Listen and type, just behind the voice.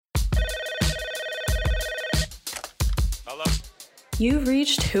Hello? You've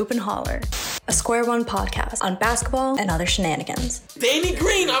reached Hoop and Holler, a Square One podcast on basketball and other shenanigans. Danny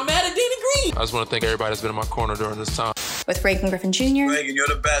Green, I'm mad at Danny Green. I just want to thank everybody that's been in my corner during this time. With Reagan Griffin Jr. Reagan, you're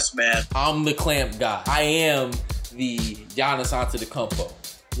the best, man. I'm the clamp guy. I am the Giannis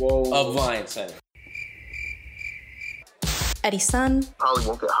Antetokounmpo of Lions Center. Eddie Sun. Probably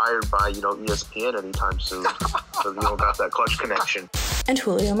won't get hired by, ESPN anytime soon because we don't got that clutch connection. And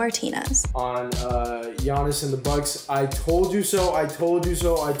Julio Martinez. On Giannis and the Bucks, I told you so, I told you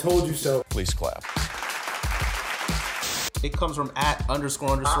so, I told you so. Please clap. It comes from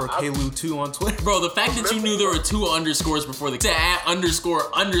 @__KLU2 on Twitter. Bro, the fact that you knew there were 2 underscores before the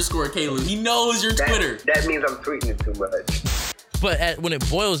 @__KLU. He knows your Twitter. That means I'm tweeting it too much. But when it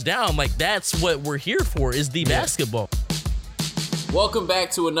boils down, that's what we're here for, is the basketball. Welcome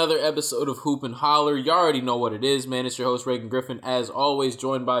back to another episode of Hoop and Holler. You already know what it is, man. It's your host, Reagan Griffin, as always,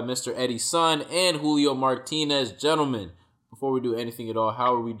 joined by Mr. Eddie Sun and Julio Martinez. Gentlemen, before we do anything at all,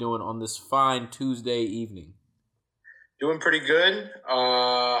 how are we doing on this fine Tuesday evening? Doing pretty good.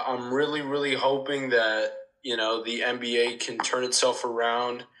 I'm really hoping that, the NBA can turn itself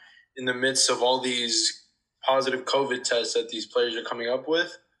around in the midst of all these positive COVID tests that these players are coming up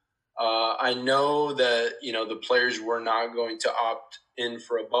with. I know that, the players were not going to opt in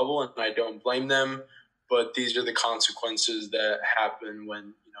for a bubble, and I don't blame them, but these are the consequences that happen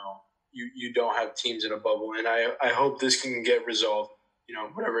when, you don't have teams in a bubble. And I hope this can get resolved,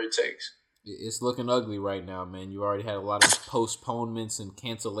 whatever it takes. It's looking ugly right now, man. You already had a lot of postponements and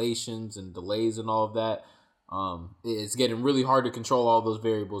cancellations and delays and all of that. It's getting really hard to control all those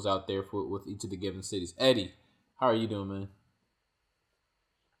variables out there with each of the given cities. Eddie, how are you doing, man?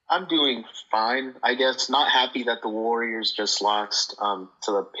 I'm doing fine, I guess. Not happy that the Warriors just lost to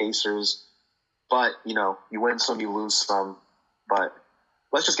the Pacers. But, you win some, you lose some. But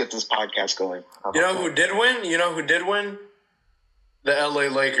let's just get this podcast going. Who did win? Who did win? The LA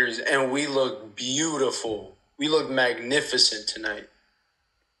Lakers. And we look beautiful. We look magnificent tonight.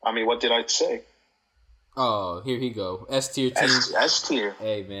 I mean, what did I say? Oh, here he go. S-tier team. S-tier.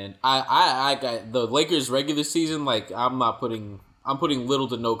 Hey, man. I got the Lakers regular season, I'm putting little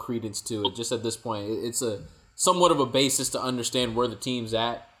to no credence to it. Just at this point, it's a somewhat of a basis to understand where the team's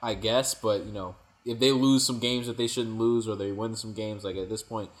at, I guess. But if they lose some games that they shouldn't lose, or they win some games, at this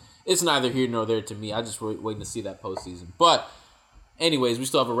point, it's neither here nor there to me. I just waiting to see that postseason. But anyways, we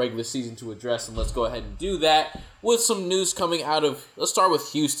still have a regular season to address, and let's go ahead and do that with some news coming out of. Let's start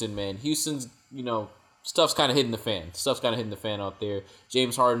with Houston, man. Houston's stuff's kind of hitting the fan. Out there.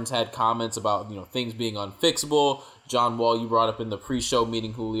 James Harden's had comments about things being unfixable. John Wall, you brought up in the pre-show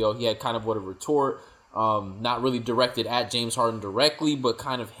meeting, Julio, he had kind of what a retort, not really directed at James Harden directly, but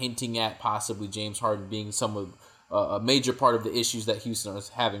kind of hinting at possibly James Harden being a major part of the issues that Houston is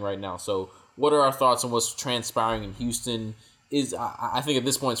having right now. So what are our thoughts on what's transpiring in Houston? I think at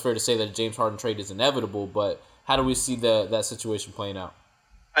this point it's fair to say that a James Harden trade is inevitable, but how do we see that situation playing out?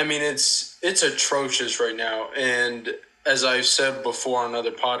 I mean, it's atrocious right now, and as I've said before on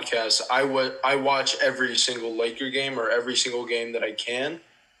other podcasts, I watch every single Laker game or every single game that I can,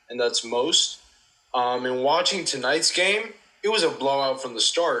 and that's most. And watching tonight's game, it was a blowout from the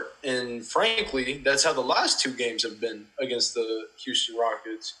start, and frankly, that's how the last 2 games have been against the Houston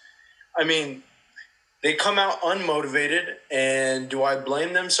Rockets. I mean, they come out unmotivated, and do I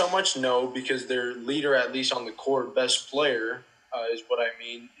blame them so much? No, because their leader, at least on the court, best player, is what I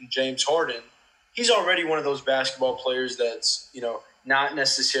mean, James Harden. He's already one of those basketball players that's, not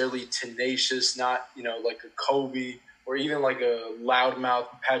necessarily tenacious, not, like a Kobe or even like a loudmouth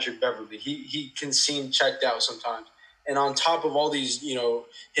Patrick Beverly. He can seem checked out sometimes. And on top of all these,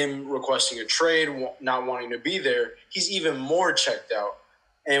 him requesting a trade, not wanting to be there, he's even more checked out.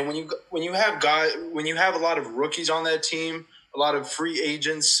 And when you have a lot of rookies on that team, a lot of free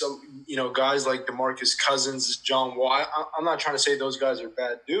agents, so, guys like DeMarcus Cousins, John Wall. I'm not trying to say those guys are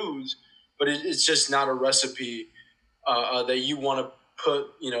bad dudes, but it's just not a recipe that you want to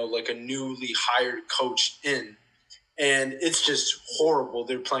put, like a newly hired coach in. And it's just horrible.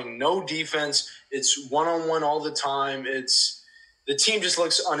 They're playing no defense. It's one-on-one all the time. The team just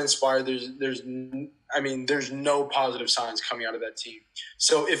looks uninspired. There's no positive signs coming out of that team.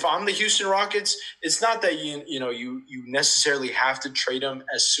 So if I'm the Houston Rockets, it's not that you necessarily have to trade them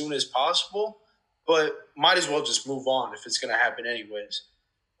as soon as possible, but might as well just move on if it's going to happen anyways.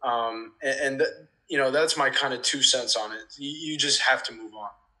 That's my kind of 2 cents on it. You just have to move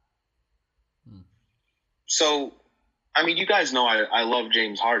on. So, you guys know I love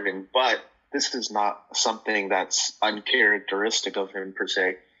James Harden, but this is not something that's uncharacteristic of him per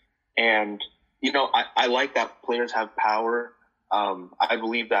se. And, I like that players have power. I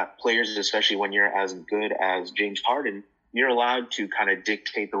believe that players, especially when you're as good as James Harden, you're allowed to kind of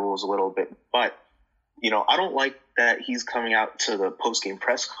dictate the rules a little bit. But, I don't like that he's coming out to the post-game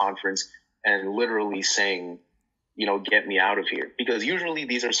press conference and literally saying, get me out of here. Because usually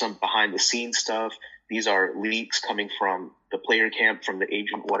these are some behind-the-scenes stuff. These are leaks coming from the player camp, from the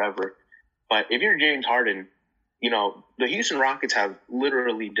agent, whatever. But if you're James Harden, the Houston Rockets have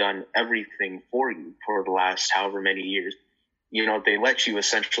literally done everything for you for the last however many years. They let you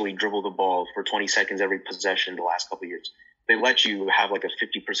essentially dribble the ball for 20 seconds every possession the last couple of years. They let you have like a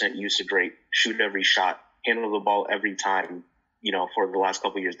 50% usage rate, shoot every shot, handle the ball every time, for the last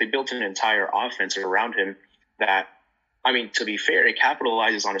couple of years. They built an entire offense around him that, to be fair, it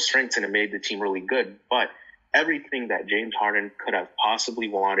capitalizes on his strengths and it made the team really good. But everything that James Harden could have possibly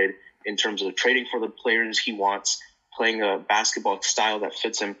wanted in terms of trading for the players he wants, playing a basketball style that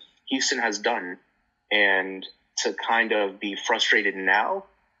fits him, Houston has done. And to kind of be frustrated now,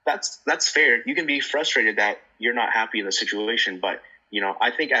 that's fair. You can be frustrated that you're not happy in the situation, but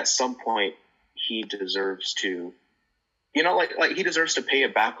I think at some point he deserves to, like he deserves to pay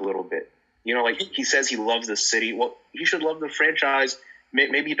it back a little bit. He says he loves the city. Well, he should love the franchise.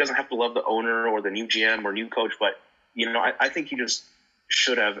 Maybe he doesn't have to love the owner or the new GM or new coach, but I think he just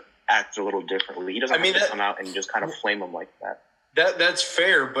should have acted a little differently. He doesn't have to come out and just kind of flame him like that. That's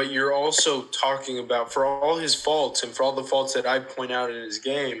fair, but you're also talking about, for all his faults and for all the faults that I point out in his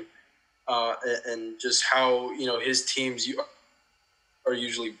game, and just how his teams are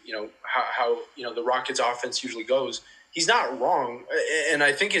usually how the Rockets' offense usually goes. He's not wrong, and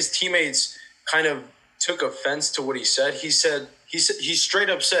I think his teammates kind of took offense to what he said. He straight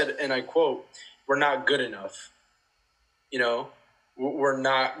up said, and I quote, "We're not good enough." We're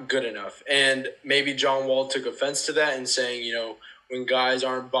not good enough. And maybe John Wall took offense to that and saying, when guys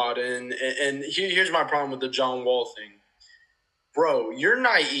aren't bought in. And here's my problem with the John Wall thing. Bro, you're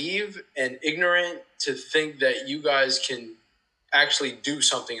naive and ignorant to think that you guys can actually do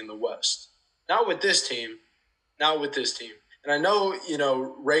something in the West. Not with this team. Not with this team. And I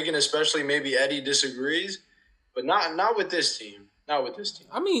know, Reagan especially, maybe Eddie disagrees, but not with this team. Not with this team.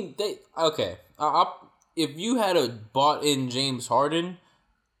 If you had bought in James Harden,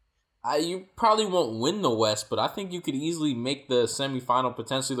 you probably won't win the West, but I think you could easily make the semifinal,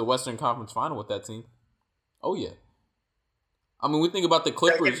 potentially the Western Conference Final with that team. Oh, yeah. We think about the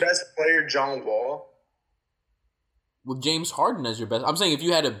Clippers. Second best player, John Wall. With James Harden as your best. I'm saying if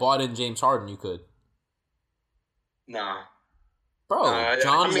you had bought in James Harden, you could. Nah. Bro,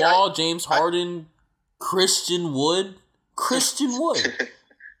 John Wall, James Harden, Christian Wood.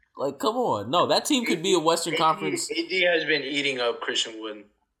 Like, come on. No, that team could be a Western Conference. AD has been eating up Christian Wood.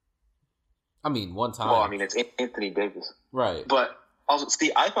 One time. Well, it's Anthony Davis. Right. But also,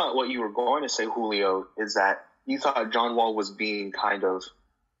 Steve, I thought what you were going to say, Julio, is that you thought John Wall was being kind of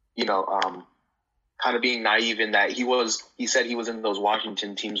being naive in that he said he was in those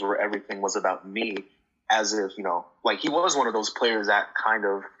Washington teams where everything was about me, as if, like he was one of those players that kind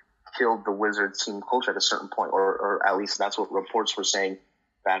of killed the Wizards team culture at a certain point, or at least that's what reports were saying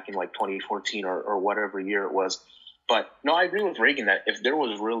back in like 2014 or whatever year it was. But no, I agree with Reagan that if there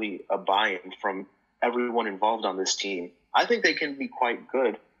was really a buy-in from everyone involved on this team, I think they can be quite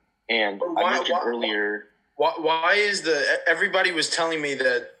good. And I mentioned earlier, why is everybody was telling me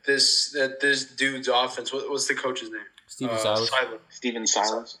that this dude's offense? What's the coach's name? Steven Silas. Steven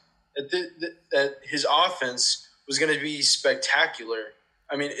Silas. That his offense was going to be spectacular.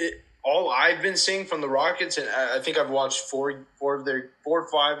 All I've been seeing from the Rockets, and I think I've watched four or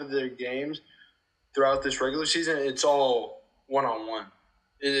five of their games throughout this regular season. It's all one-on-one.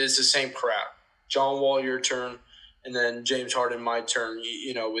 It's the same crap. John Wall, your turn, and then James Harden, my turn.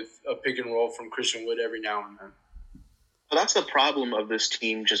 With a pick and roll from Christian Wood every now and then. Well, that's the problem of this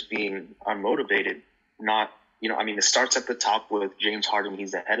team just being unmotivated. Not, it starts at the top with James Harden.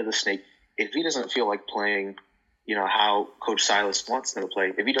 He's the head of the snake. If he doesn't feel like playing, how Coach Silas wants them to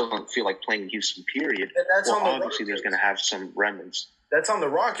play. If he doesn't feel like playing Houston, period, obviously there's going to have some remnants. That's on the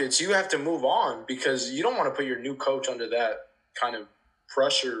Rockets. You have to move on because you don't want to put your new coach under that kind of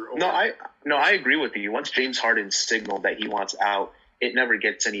pressure. No, I agree with you. Once James Harden signaled that he wants out, it never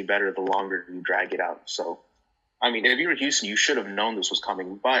gets any better the longer you drag it out. So, if you were Houston, you should have known this was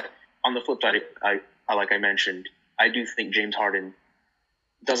coming. But on the flip side, like I mentioned, I do think James Harden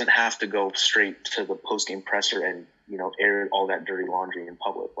doesn't have to go straight to the post-game presser and, air all that dirty laundry in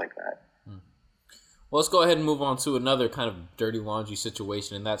public like that. Well, let's go ahead and move on to another kind of dirty laundry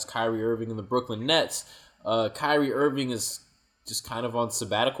situation, and that's Kyrie Irving and the Brooklyn Nets. Kyrie Irving is just kind of on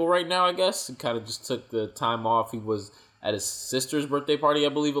sabbatical right now, I guess. He kind of just took the time off. He was at his sister's birthday party, I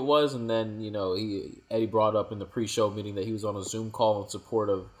believe it was, and then, Eddie brought up in the pre-show meeting that he was on a Zoom call in support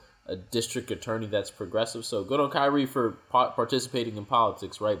of a district attorney that's progressive. So good on Kyrie for participating in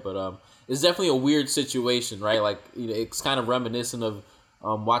politics, right? But it's definitely a weird situation, right? Like, you know, it's kind of reminiscent of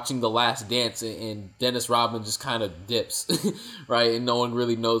watching The Last Dance, and Dennis Rodman just kind of dips, right? And no one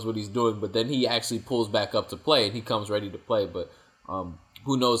really knows what he's doing, but then he actually pulls back up to play, and he comes ready to play. But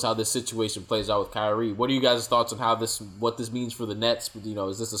who knows how this situation plays out with Kyrie? What are you guys' thoughts on what this means for the Nets? You know,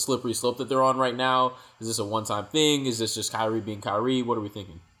 is this a slippery slope that they're on right now? Is this a one-time thing? Is this just Kyrie being Kyrie? What are we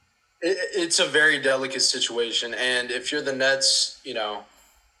thinking? It's a very delicate situation, and if you're the Nets, you know,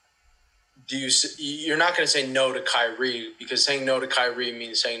 you're not going to say no to Kyrie, because saying no to Kyrie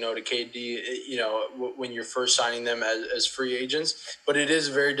means saying no to KD, you know, when you're first signing them as free agents. But it is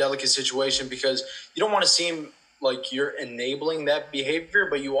a very delicate situation because you don't want to seem like you're enabling that behavior,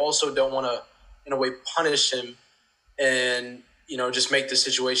 but you also don't want to, in a way, punish him and, you know, just make the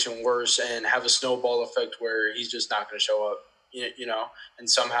situation worse and have a snowball effect where he's just not going to show up, you know, and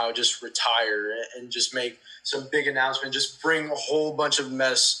somehow just retire and just make some big announcement, just bring a whole bunch of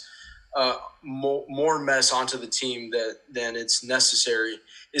mess, more mess onto the team than it's necessary.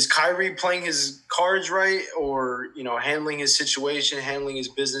 Is Kyrie playing his cards right, or, you know, handling his situation, handling his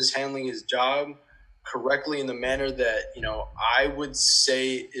business, handling his job correctly in the manner that, you know, I would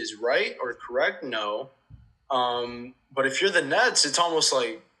say is right or correct? No. But if you're the Nets, it's almost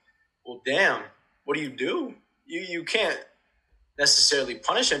like, well, damn, what do? You can't necessarily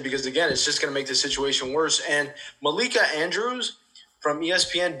punish him, because, again, it's just going to make the situation worse. And Malika Andrews from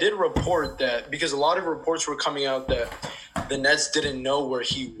ESPN did report that, because a lot of reports were coming out that the Nets didn't know where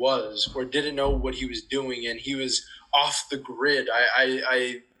he was or didn't know what he was doing, and he was off the grid.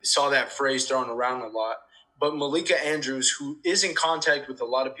 I saw that phrase thrown around a lot. But Malika Andrews, who is in contact with a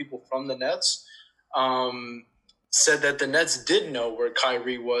lot of people from the Nets, said that the Nets did know where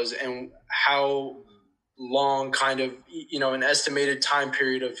Kyrie was and how long kind of, you know, an estimated time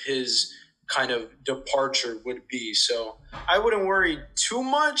period of his kind of departure would be. So I wouldn't worry too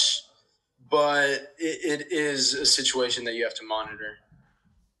much, but it is a situation that you have to monitor.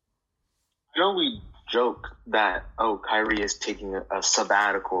 I know we joke that, oh, Kyrie is taking a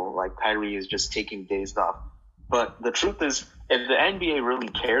sabbatical, like Kyrie is just taking days off. But the truth is, if the NBA really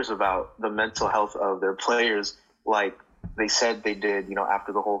cares about the mental health of their players, like they said they did, you know,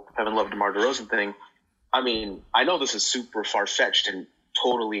 after the whole Kevin Love, DeMar DeRozan thing, I mean, I know this is super far-fetched and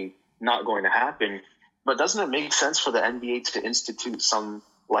totally not going to happen, but doesn't it make sense for the NBA to institute some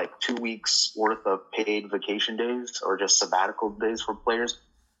like 2 weeks worth of paid vacation days or just sabbatical days for players?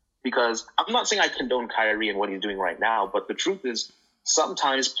 Because I'm not saying I condone Kyrie and what he's doing right now, but the truth is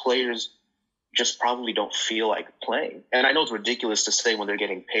sometimes players just probably don't feel like playing. And I know it's ridiculous to say when they're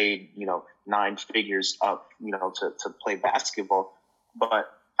getting paid, you know, 9 figures up, you know, to play basketball. But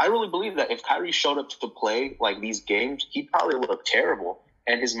I really believe that if Kyrie showed up to play like these games, he'd probably look terrible.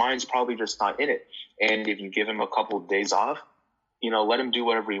 And his mind's probably just not in it. And if you give him a couple of days off, you know, let him do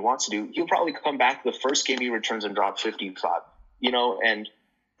whatever he wants to do, he'll probably come back the first game he returns and drop 55, you know. And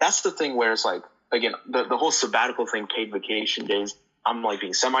that's the thing where it's like, again, the whole sabbatical thing, paid vacation days, I'm like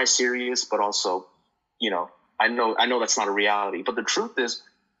being semi-serious, but also, you know, I know that's not a reality. But the truth is,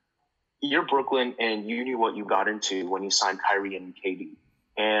 you're Brooklyn and you knew what you got into when you signed Kyrie and KD.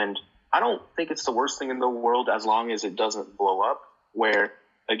 And I don't think it's the worst thing in the world as long as it doesn't blow up. Where,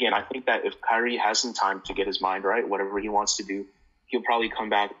 again, I think that if Kyrie has some time to get his mind right, whatever he wants to do, he'll probably come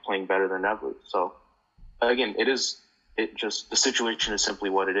back playing better than ever. So, again, the situation is simply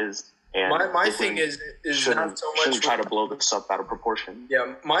what it is. And my thing is not so much shouldn't try to blow this up out of proportion.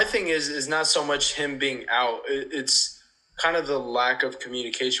 Yeah, my thing is not so much him being out. It's kind of the lack of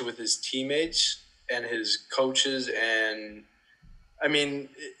communication with his teammates and his coaches. And, I mean,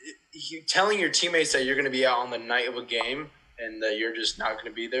 telling your teammates that you're going to be out on the night of a game and that you're just not going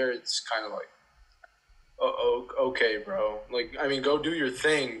to be there, it's kind of like, oh, okay, bro. Like, I mean, go do your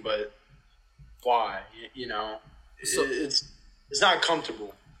thing, but why? You know, so, it's not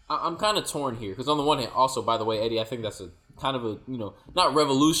comfortable. I'm kind of torn here because on the one hand, also, by the way, Eddie, I think that's a kind of a, you know, not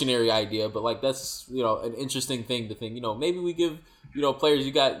revolutionary idea, but like that's, you know, an interesting thing to think, you know, maybe we give, you know, players,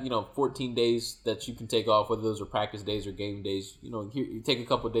 you got, you know, 14 days that you can take off, whether those are practice days or game days, you know, here, you take a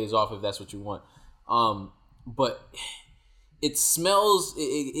couple of days off if that's what you want. But it smells,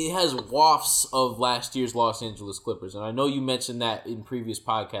 it has wafts of last year's Los Angeles Clippers. And I know you mentioned that in previous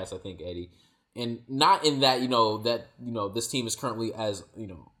podcasts, I think, Eddie. And not in that, this team is currently as,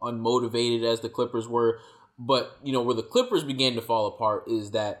 unmotivated as the Clippers were. But, where the Clippers began to fall apart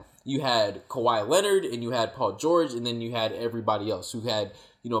is that you had Kawhi Leonard and you had Paul George and then you had everybody else who had,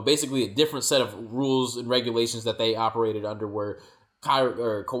 basically a different set of rules and regulations that they operated under where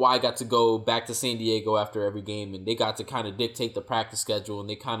Kawhi got to go back to San Diego after every game, and they got to kind of dictate the practice schedule, and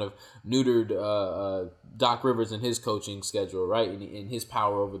they kind of neutered Doc Rivers and his coaching schedule, right, and his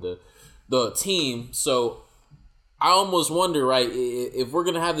power over the team. So I almost wonder, right, if we're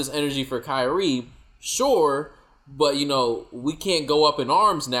going to have this energy for Kyrie, sure, but, we can't go up in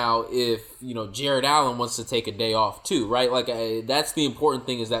arms now if, Jared Allen wants to take a day off too, right? Like, that's the important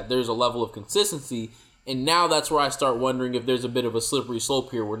thing, is that there's a level of consistency. And now that's where I start wondering if there's a bit of a slippery slope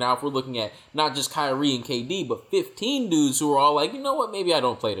here, where now if we're looking at not just Kyrie and KD, but 15 dudes who are all like, you know what, maybe I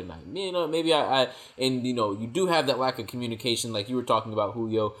don't play tonight. Maybe you do have that lack of communication like you were talking about,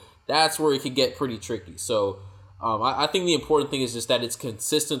 Julio. That's where it could get pretty tricky. So I think the important thing is just that it's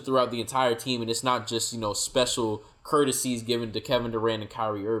consistent throughout the entire team, and it's not just, special courtesies given to Kevin Durant and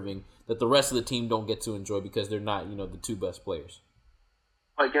Kyrie Irving that the rest of the team don't get to enjoy because they're not, the two best players.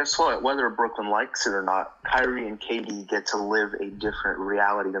 But guess what? Whether Brooklyn likes it or not, Kyrie and KD get to live a different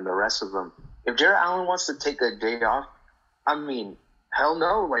reality than the rest of them. If Jared Allen wants to take a day off, I mean, hell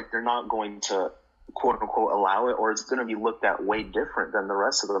no. Like, they're not going to, quote unquote, allow it, or it's going to be looked at way different than the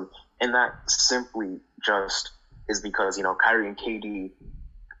rest of them. And that simply just is because, Kyrie and KD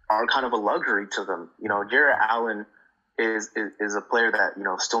are kind of a luxury to them. Jared Allen is a player that,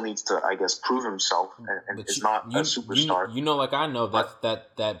 still needs to, I guess, prove himself and is not a superstar. Like I know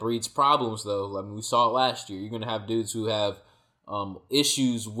that breeds problems, though. I mean, we saw it last year. You're going to have dudes who have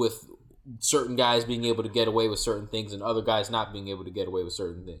issues with certain guys being able to get away with certain things and other guys not being able to get away with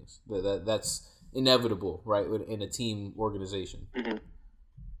certain things. That's inevitable, right, in a team organization. Mm-hmm.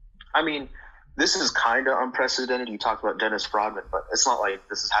 I mean, this is kind of unprecedented. You talked about Dennis Rodman, but it's not like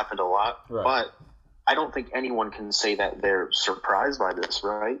this has happened a lot. Right. But I don't think anyone can say that they're surprised by this,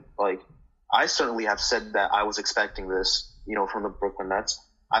 right? Like, I certainly have said that I was expecting this, from the Brooklyn Nets.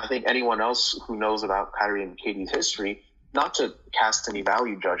 I think anyone else who knows about Kyrie and KD's history, not to cast any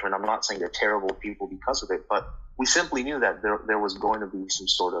value judgment, I'm not saying they're terrible people because of it, but we simply knew that there was going to be some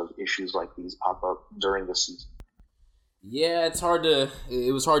sort of issues like these pop up during the season. Yeah,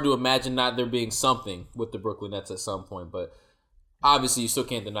 it was hard to imagine not there being something with the Brooklyn Nets at some point, but obviously you still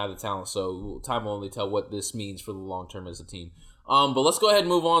can't deny the talent, so time will only tell what this means for the long term as a team. But let's go ahead and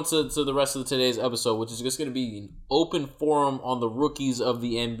move on to the rest of today's episode, which is just going to be an open forum on the rookies of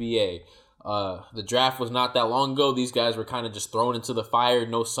the NBA. The draft was not that long ago. These guys were kind of just thrown into the fire.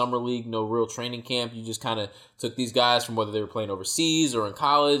 No summer league, no real training camp. You just kind of took these guys from whether they were playing overseas or in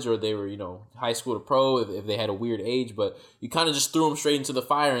college or they were, high school to pro if they had a weird age. But you kind of just threw them straight into the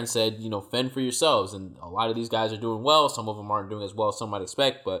fire and said, fend for yourselves. And a lot of these guys are doing well. Some of them aren't doing as well as some might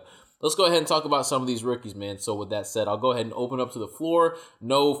expect. But let's go ahead and talk about some of these rookies, man. So with that said, I'll go ahead and open up to the floor.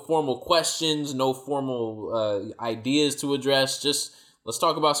 No formal questions, no formal ideas to address. Just let's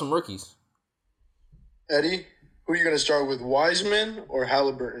talk about some rookies. Eddie, who are you going to start with, Wiseman or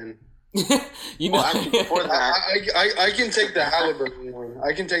Halliburton? Before that, I can take the Halliburton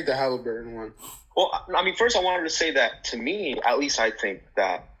one. Well, I mean, first I wanted to say that to me, at least I think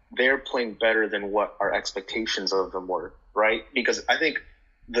that they're playing better than what our expectations of them were, right? Because I think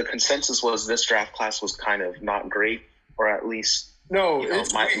the consensus was this draft class was kind of not great, or at least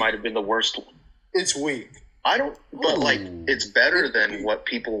might have been the worst. It's weak. But it's better than what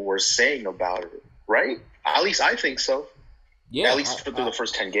people were saying about it. Right? At least I think so. Yeah. At least through the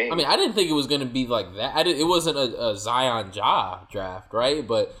first 10 games. I mean, I didn't think it was going to be like that. It wasn't a Zion Ja draft, right?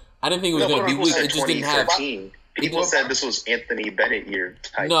 But I didn't think it was going to be weak. It just didn't have. People said this was Anthony Bennett year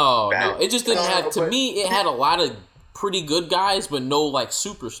type. No. It just didn't have. To me, it had a lot of pretty good guys, but no like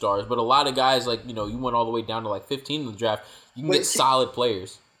superstars. But a lot of guys, like, you went all the way down to like 15 in the draft. You can get solid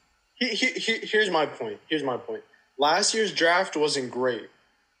players. Here's my point. Last year's draft wasn't great.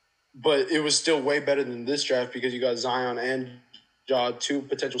 But it was still way better than this draft because you got Zion and Ja, two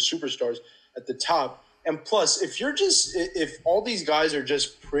potential superstars at the top. And plus, if all these guys are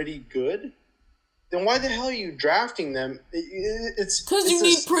just pretty good, then why the hell are you drafting them? It's because you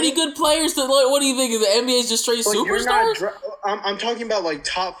need pretty good players. What do you think? The NBA is just straight superstars? I'm talking about like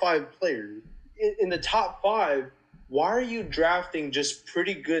top 5 players. In the top 5, why are you drafting just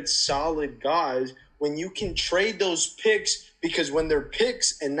pretty good, solid guys when you can trade those picks? Because when they're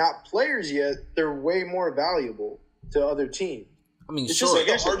picks and not players yet, they're way more valuable to other teams. I mean, it's sure.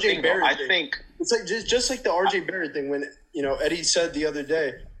 just like the RJ Barrett thing. I think it's like just like the RJ Barrett thing when Eddie said the other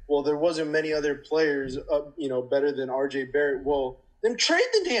day, well, there wasn't many other players better than RJ Barrett. Well, then trade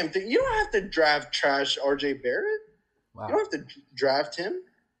the damn thing. You don't have to draft trash RJ Barrett. Wow. You don't have to draft him.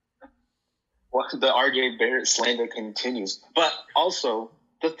 Well, the RJ Barrett slander continues. But also,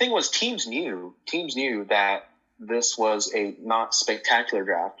 the thing was teams knew that this was a not spectacular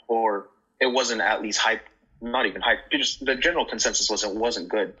draft, or it wasn't at least hyped not even hype. Just the general consensus wasn't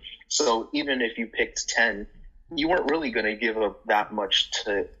good. So even if you picked 10, you weren't really going to give up that much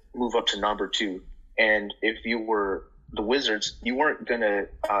to move up to number 2. And if you were the Wizards, you weren't going to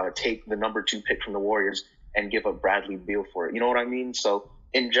take the number 2 pick from the Warriors and give up Bradley Beal for it. You know what I mean? So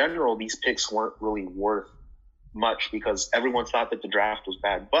in general, these picks weren't really worth much because everyone thought that the draft was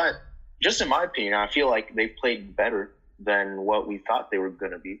bad. But just in my opinion, I feel like they played better than what we thought they were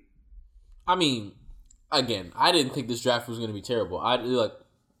going to be. I mean, again, I didn't think this draft was going to be terrible.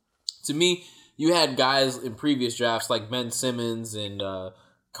 To me, you had guys in previous drafts like Ben Simmons and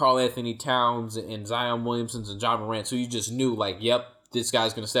Karl Anthony Towns and Zion Williamson and John Morant, so you just knew, like, yep, this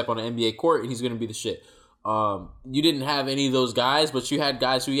guy's going to step on an NBA court and he's going to be the shit. You didn't have any of those guys, but you had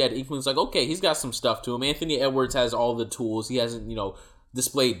guys who you had inklings like, okay, he's got some stuff to him. Anthony Edwards has all the tools. He hasn't,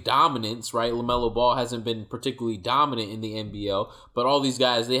 displayed dominance, right? LaMelo Ball hasn't been particularly dominant in the NBL, but all these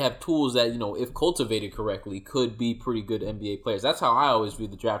guys, they have tools that, if cultivated correctly, could be pretty good NBA players. That's how I always view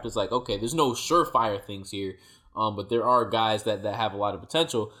the draft. It's like, okay, there's no surefire things here, but there are guys that have a lot of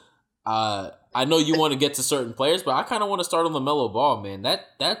potential. I know you want to get to certain players, but I kind of want to start on LaMelo Ball, man.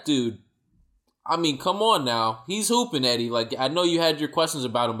 That dude, I mean, come on now. He's hooping, Eddie. Like, I know you had your questions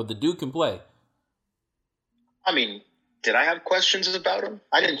about him, but the dude can play. I mean, did I have questions about him?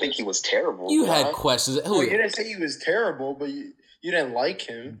 I didn't think he was terrible. You had questions. You didn't say he was terrible, but you didn't like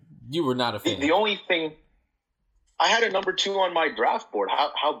him. You were not a fan. The only thing, I had a number 2 on my draft board.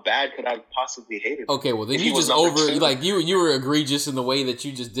 How bad could I possibly hate him? Okay, well then you just you were egregious in the way that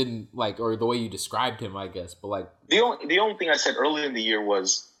you just didn't like, or the way you described him, I guess. But like the only thing I said earlier in the year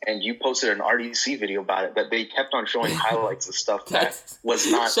was, and you posted an RDC video about it, that they kept on showing highlights of stuff that was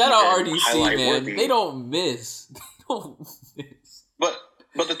not. Shout out RDC, man. Worthy. They don't miss. But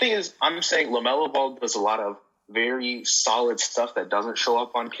the thing is, I'm saying LaMelo Ball does a lot of very solid stuff that doesn't show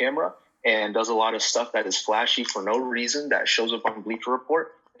up on camera, and does a lot of stuff that is flashy for no reason that shows up on Bleacher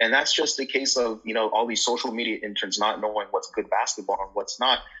Report. And that's just a case of, all these social media interns not knowing what's good basketball and what's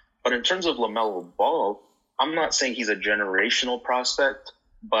not. But in terms of LaMelo Ball, I'm not saying he's a generational prospect,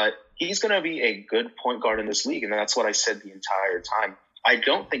 but he's going to be a good point guard in this league. And that's what I said the entire time. I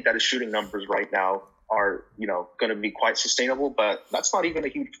don't think that his shooting numbers right now are, going to be quite sustainable, but that's not even a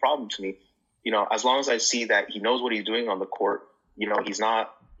huge problem to me. As long as I see that he knows what he's doing on the court, he's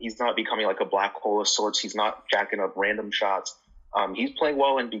not becoming like a black hole of sorts. He's not jacking up random shots. He's playing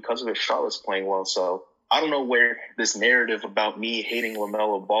well, and because of it, Charlotte's playing well. So I don't know where this narrative about me hating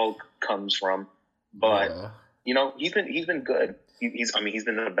LaMelo Ball comes from, but he's been good. He's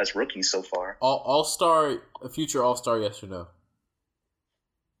been the best rookie so far. All-star, a future All-Star, yes or no?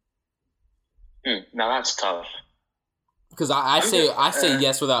 Now that's tough. Because I say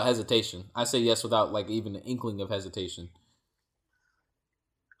yes without hesitation. I say yes without like even an inkling of hesitation.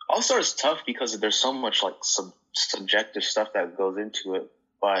 All-Star is tough because there's so much like subjective stuff that goes into it.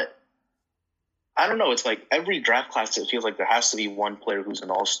 But I don't know. It's like every draft class, it feels like there has to be one player who's an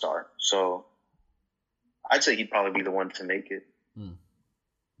All-Star. So I'd say he'd probably be the one to make it. Okay.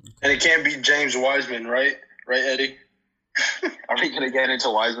 And it can't be James Wiseman, right? Right, Eddie? Are we going to get into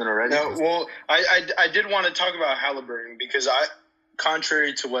Wiseman already? No, well, I did want to talk about Halliburton because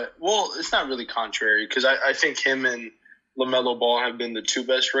contrary to what, well, it's not really contrary because I think him and LaMelo Ball have been the 2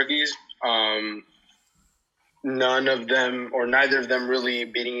 best rookies. None of them or neither of them really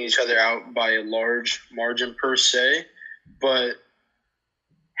beating each other out by a large margin per se. But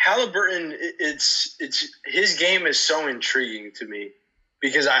Halliburton, it's his game is so intriguing to me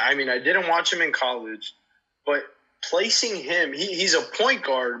because I didn't watch him in college, but placing him, he's a point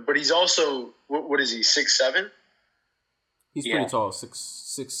guard, but he's also what is he, 6'7"? He's pretty tall, 6'6",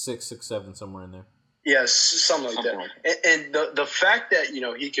 6'7", somewhere in there. Yes, something like that. And the fact that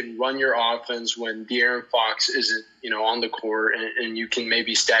he can run your offense when De'Aaron Fox isn't on the court, and you can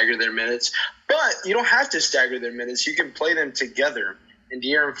maybe stagger their minutes, but you don't have to stagger their minutes. You can play them together. And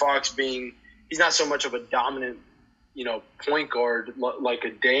De'Aaron Fox he's not so much of a dominant point guard like a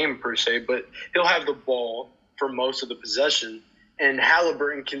Dame per se, but he'll have the ball for most of the possession, and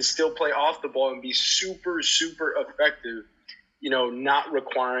Halliburton can still play off the ball and be super, super effective, not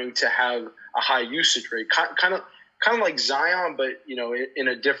requiring to have a high usage rate. Kind of like Zion, but, in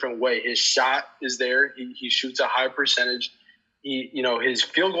a different way. His shot is there. He shoots a high percentage. His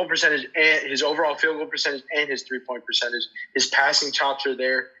field goal percentage and his overall field goal percentage and his 3-point percentage, his passing chops are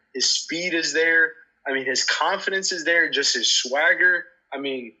there. His speed is there. His confidence is there, just his swagger.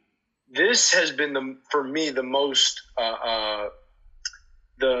 This has been for me the most I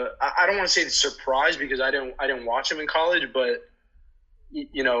don't want to say the surprise because I didn't watch him in college, but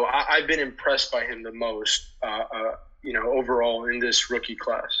I've been impressed by him the most overall in this rookie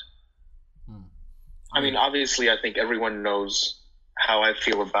class. I mean, obviously, I think everyone knows how I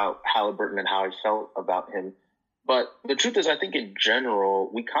feel about Halliburton and how I felt about him. But the truth is, I think in general,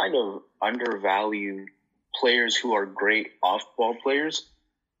 we kind of undervalue players who are great off-ball players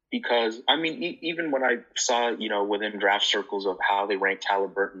because, I mean, even when I saw, within draft circles of how they ranked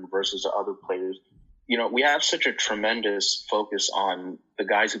Halliburton versus the other players, we have such a tremendous focus on the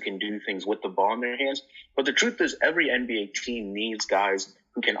guys who can do things with the ball in their hands. But the truth is, every NBA team needs guys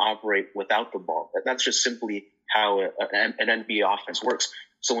who can operate without the ball. That's just simply how an NBA offense works.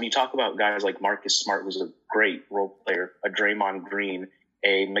 So when you talk about guys like Marcus Smart, who's a great role player, a Draymond Green,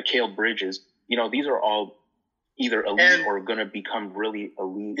 a Mikal Bridges, these are all either elite or going to become really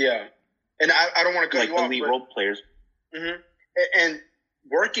elite. Yeah. And I don't want to cut you off, elite role players. Mm-hmm. And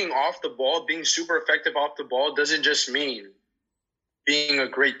working off the ball, being super effective off the ball doesn't just mean being a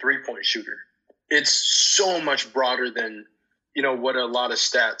great three-point shooter. It's so much broader than, what a lot of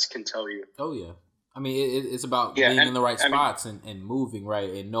stats can tell you. Oh, yeah. I mean, it's about being in the right spots and moving, right,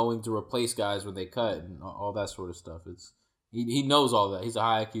 and knowing to replace guys when they cut and all that sort of stuff. He knows all that. He's a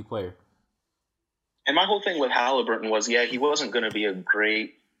high IQ player. And my whole thing with Halliburton was, he wasn't going to be a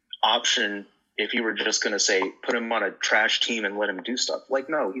great option if you were just going to say, put him on a trash team and let him do stuff. Like,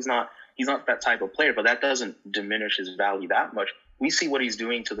 no, he's not that type of player, but that doesn't diminish his value that much. We see what he's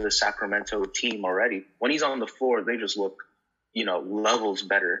doing to the Sacramento team already. When he's on the floor, they just look, levels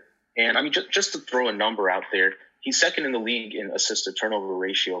better. And I mean, just to throw a number out there, he's second in the league in assist to turnover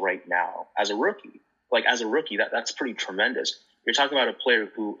ratio right now as a rookie. Like, as a rookie, that's pretty tremendous. You're talking about a player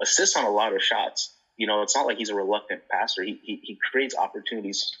who assists on a lot of shots. It's not like he's a reluctant passer. He creates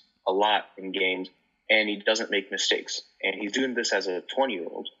opportunities a lot in games, and he doesn't make mistakes. And he's doing this as a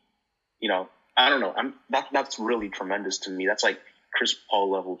 20-year-old. I don't know. That's really tremendous to me. That's like Chris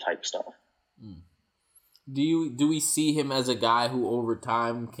Paul level type stuff. Do we see him as a guy who over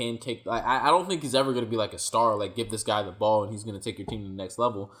time can take? I don't think he's ever going to be like a star. Like, give this guy the ball and he's going to take your team to the next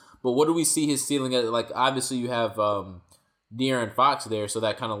level. But what do we see his ceiling at? Like, obviously you have De'Aaron Fox there, so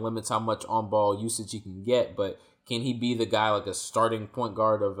that kind of limits how much on ball usage he can get. But can he be the guy, like a starting point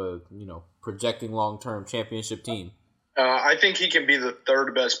guard of a projecting long term championship team? I think he can be the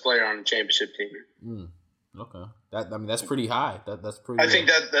third best player on the championship team. Okay, that's pretty high. That's pretty. I think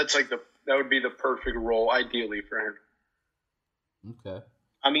that's like that would be the perfect role ideally for him. Okay.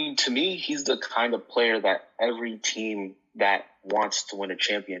 I mean, to me, he's the kind of player that every team that wants to win a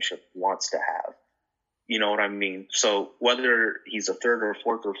championship wants to have. You know what I mean? So whether he's a third or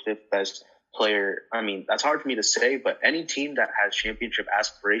fourth or fifth best player, I mean, that's hard for me to say, but any team that has championship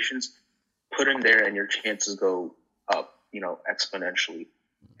aspirations, put him there and your chances go up, exponentially.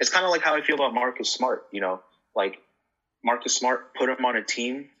 It's kind of like how I feel about Marcus Smart, like Marcus Smart, put him on a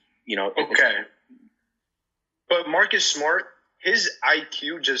team, Okay. But Marcus Smart, his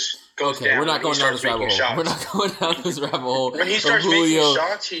IQ just goes down. We're not going down this rabbit hole. Shots. We're not going down this rabbit hole. When he starts making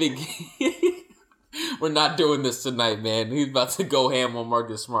shots, we're not doing this tonight, man. He's about to go ham on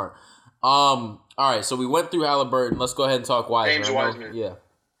Marcus Smart. All right, so we went through Halliburton. Let's go ahead and talk Wiseman. James Wiseman. Yeah.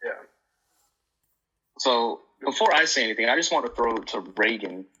 So before I say anything, I just want to throw it to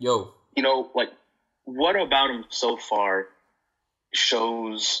Reagan. Yo. What about him so far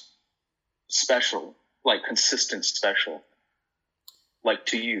shows special, like consistent special, like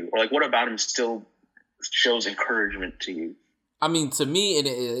to you? Or like what about him still shows encouragement to you? I mean, to me,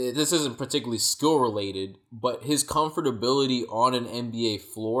 this isn't particularly skill related, but his comfortability on an NBA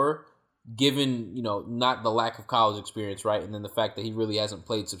floor, given, not the lack of college experience, right? And then the fact that he really hasn't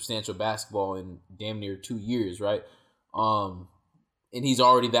played substantial basketball in damn near 2 years, right? And he's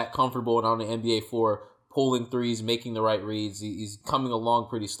already that comfortable on the NBA floor, pulling threes, making the right reads. He's coming along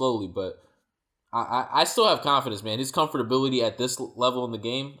pretty slowly, but I still have confidence, man. His comfortability at this level in the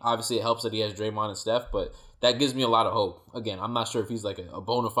game, obviously it helps that he has Draymond and Steph, but that gives me a lot of hope. Again, I'm not sure if he's like a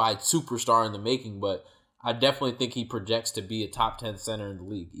bona fide superstar in the making, but I definitely think he projects to be a top 10 center in the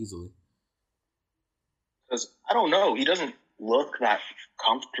league easily. Because I don't know, he doesn't look that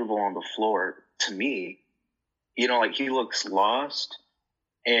comfortable on the floor to me. He looks lost,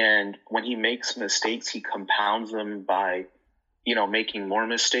 and when he makes mistakes, he compounds them by, making more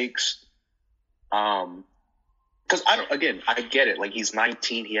mistakes. Because I get it. Like, he's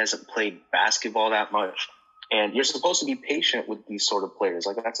 19, he hasn't played basketball that much, and you're supposed to be patient with these sort of players.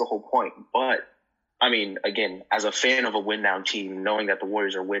 Like, that's the whole point. But I mean, again, as a fan of a win now team, knowing that the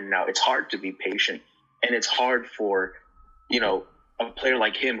Warriors are winning now, it's hard to be patient, and it's hard for a player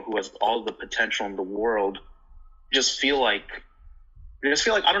like him who has all the potential in the world just feel like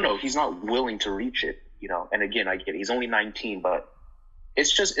I don't know, he's not willing to reach it. And again, I get it. He's only 19, but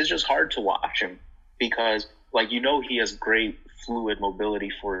it's just hard to watch him because, he has great fluid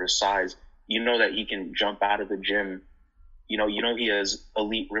mobility for his size, You know that he can jump out of the gym. You know he has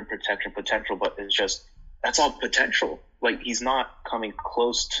elite rim protection potential, but it's just that's all potential. Like he's not coming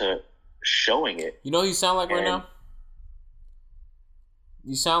close to showing it. You know who you sound like right now?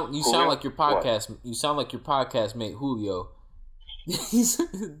 You sound like your podcast. What? You sound like your podcast mate Julio.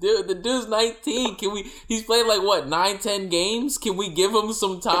 The dude's 19. He's played like what 9-10 games? Can we give him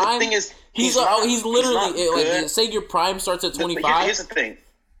some time? But the thing is, he's literally like say your prime starts at 25.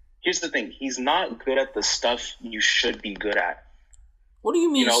 Here's the thing. He's not good at the stuff you should be good at. What do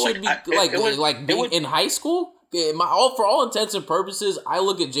you mean in high school? For all intents and purposes, I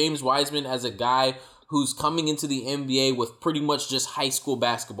look at James Wiseman as a guy who's coming into the NBA with pretty much just high school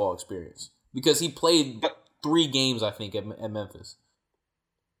basketball experience because he played 3 games, I think, at Memphis.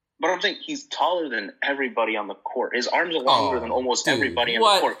 But I'm saying he's taller than everybody on the court. His arms are longer than almost everybody on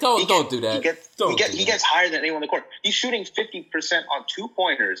the court. Don't do that. He gets higher than anyone on the court. He's shooting 50% on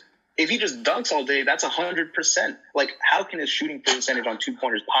 2-pointers. If he just dunks all day, that's 100%. Like, how can his shooting percentage on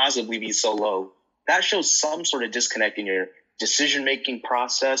 2-pointers possibly be so low? That shows some sort of disconnect in your decision-making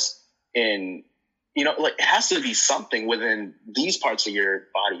process. It has to be something within these parts of your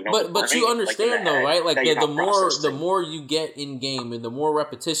body. But you understand though, right? Like the more you get in game and the more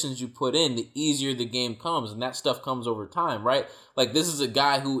repetitions you put in, the easier the game comes, and that stuff comes over time, right? Like this is a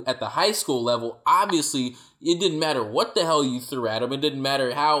guy who, at the high school level, obviously it didn't matter what the hell you threw at him. It didn't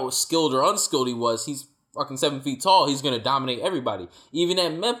matter how skilled or unskilled he was. He's fucking 7 feet tall. He's going to dominate everybody. Even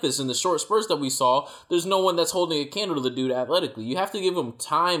at Memphis, in the short spurts that we saw, there's no one that's holding a candle to the dude athletically. You have to give him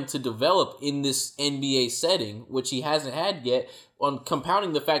time to develop in this NBA setting, which he hasn't had yet, on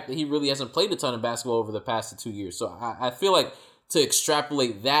compounding the fact that he really hasn't played a ton of basketball over the past 2 years. So I feel like to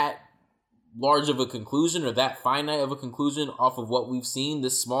extrapolate that large of a conclusion or that finite of a conclusion off of what we've seen,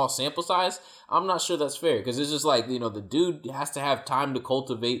 this small sample size, I'm not sure that's fair, because it's just like, the dude has to have time to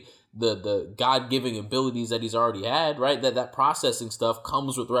cultivate the God-giving abilities that he's already had, right? That processing stuff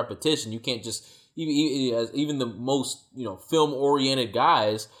comes with repetition. You can't just, even the most, film-oriented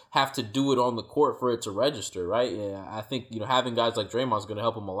guys have to do it on the court for it to register, right? Yeah, I think, having guys like Draymond is going to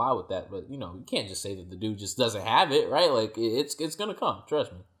help him a lot with that, but, you can't just say that the dude just doesn't have it, right? Like, it's going to come,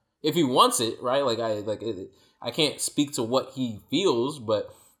 trust me. If he wants it, right? I can't speak to what he feels,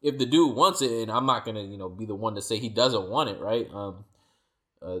 but if the dude wants it, and I'm not going to, be the one to say he doesn't want it, right?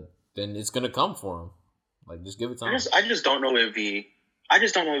 Then it's gonna come for him. Like, just give it time. I just don't know if he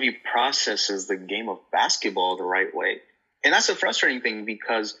processes the game of basketball the right way, and that's a frustrating thing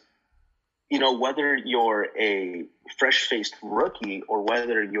because, whether you're a fresh-faced rookie or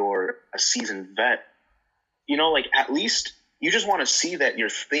whether you're a seasoned vet, at least you just want to see that you're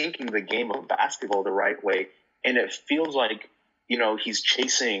thinking the game of basketball the right way, and it feels like he's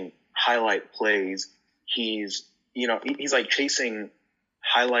chasing highlight plays. He's like chasing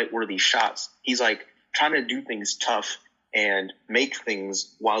highlight-worthy shots. He's like trying to do things tough and make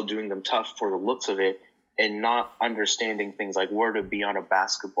things while doing them tough for the looks of it, and not understanding things like where to be on a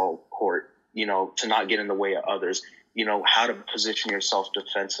basketball court, to not get in the way of others, how to position yourself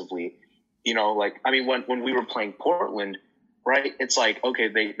defensively. When we were playing Portland, right, it's like,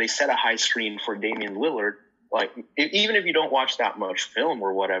 okay, they set a high screen for Damian Lillard. Like, even if you don't watch that much film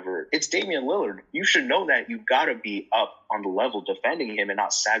or whatever, it's Damian Lillard. You should know that you got to be up on the level defending him and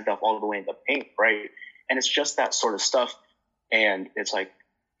not sagged up all the way in the paint, right? And it's just that sort of stuff. And it's like,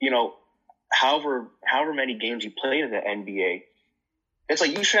 however many games you played in the NBA, it's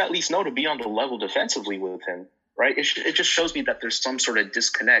like you should at least know to be on the level defensively with him, right? It just shows me that there's some sort of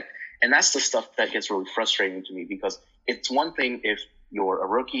disconnect. And that's the stuff that gets really frustrating to me, because it's one thing if you're a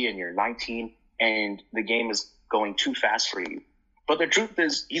rookie and you're 19 and the game is going too fast for you. But the truth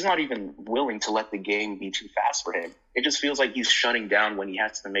is, he's not even willing to let the game be too fast for him. It just feels like he's shutting down when he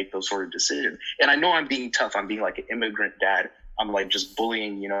has to make those sort of decisions. And I know I'm being tough. I'm being like an immigrant dad. I'm like just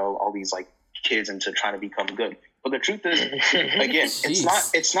bullying, all these like kids into trying to become good. But the truth is, again,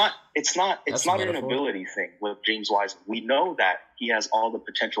 it's not an ability thing with James Wiseman. We know that he has all the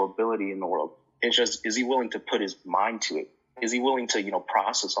potential ability in the world. It's just, is he willing to put his mind to it? Is he willing to,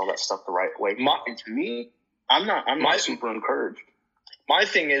 process all that stuff the right way? And to me, I'm not super encouraged. My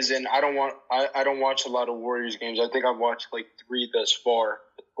thing is, and I don't watch a lot of Warriors games. I think I've watched like 3 thus far.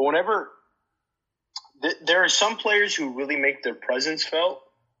 But whenever there are some players who really make their presence felt,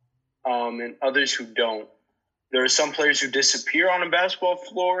 and others who don't. There are some players who disappear on a basketball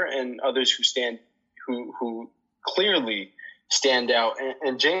floor, and others who clearly stand out.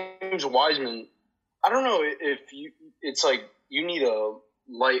 And James Wiseman, I don't know if it's like you need to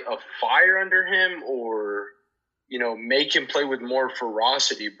light a fire under him or, make him play with more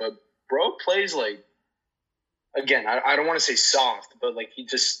ferocity. But bro plays like again, I don't want to say soft, but like he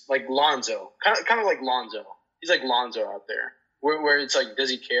just like Lonzo, kind of like Lonzo. He's like Lonzo out there, where it's like, does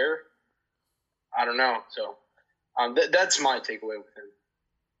he care? I don't know. So that's my takeaway with him.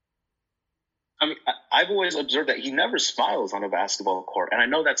 I mean, I've always observed that he never smiles on a basketball court, and I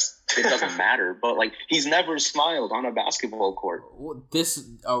know it doesn't matter, but like he's never smiled on a basketball court.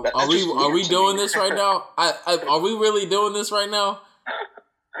 Are we doing this right now? Are we really doing this right now?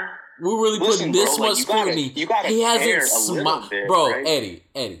 We're really putting this much scrutiny. He hasn't smiled, bro. Right? Eddie.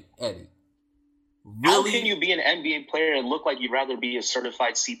 Really? How can you be an NBA player and look like you'd rather be a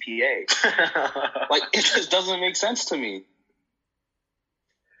certified CPA? Like, it just doesn't make sense to me.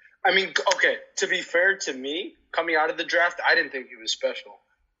 I mean, okay, to be fair to me, coming out of the draft, I didn't think he was special.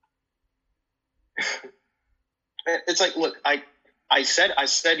 It's like, look, I said,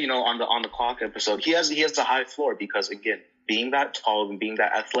 on the clock episode, he has a high floor because, again, being that tall and being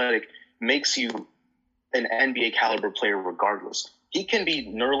that athletic makes you an NBA caliber player regardless. He can be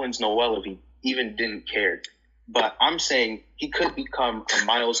Nerlens Noel if he even didn't care. But I'm saying he could become a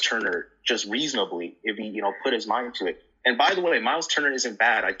Miles Turner just reasonably if he, put his mind to it. And by the way, Miles Turner isn't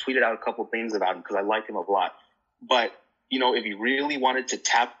bad. I tweeted out a couple things about him because I like him a lot. But, if you really wanted to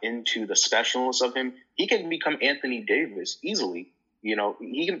tap into the specialness of him, he can become Anthony Davis easily.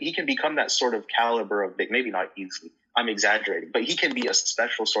 He can become that sort of caliber of big, maybe not easily. I'm exaggerating, but he can be a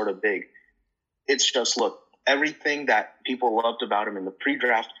special sort of big. It's just, look, everything that people loved about him in the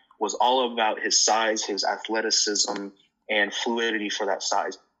pre-draft was all about his size, his athleticism, and fluidity for that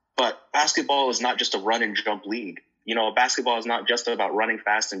size. But basketball is not just a run and jump league. Basketball is not just about running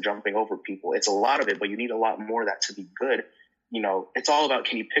fast and jumping over people. It's a lot of it, but you need a lot more of that to be good. It's all about,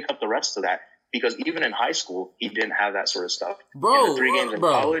 can you pick up the rest of that? Because even in high school, he didn't have that sort of stuff. Bro, 3 games in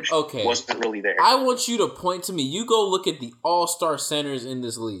college wasn't really there. I want you to point to me. You go look at the all-star centers in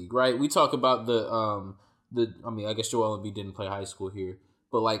this league, right? We talk about I guess Joel Embiid didn't play high school here.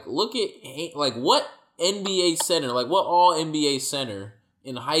 But, look at, what NBA center, what all NBA center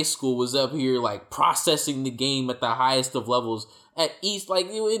in high school was up here, processing the game at the highest of levels at East.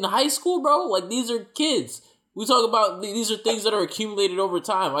 In high school, bro, these are kids. We talk about these are things that are accumulated over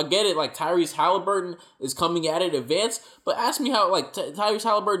time. I get it. Tyrese Halliburton is coming at it advanced, but ask me how Tyrese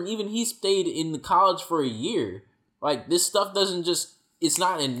Halliburton, even he stayed in the college for a year. This stuff doesn't just, it's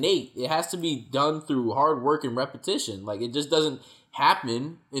not innate. It has to be done through hard work and repetition. It just doesn't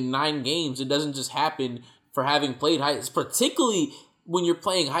happen in 9 games. It doesn't just happen for having played particularly when you're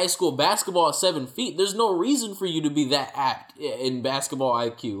playing high school basketball at 7 feet. There's no reason for you to be that apt in basketball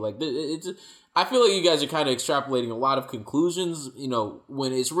IQ. I feel like you guys are kind of extrapolating a lot of conclusions,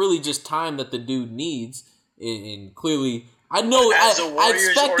 when it's really just time that the dude needs. And clearly, I know I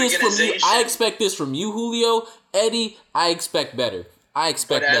expect this from you. I expect this from you, Julio. Eddie, I expect better. I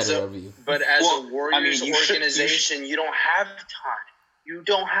expect better of you. But as a Warriors organization, you don't have time. You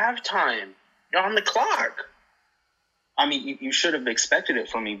don't have time. You're on the clock. I mean, you should have expected it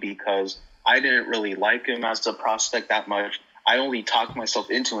from me because I didn't really like him as a prospect that much. I only talked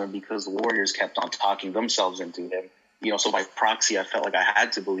myself into him because the Warriors kept on talking themselves into him. So by proxy, I felt like I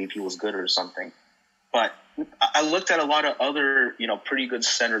had to believe he was good or something. But I looked at a lot of other, pretty good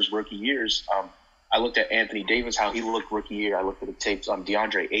centers rookie years. I looked at Anthony Davis, how he looked rookie year. I looked at the tapes on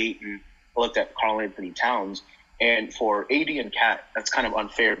DeAndre Ayton. I looked at Karl Anthony Towns. And for AD and Cat, that's kind of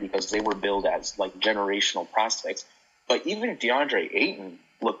unfair because they were billed as generational prospects. But even DeAndre Ayton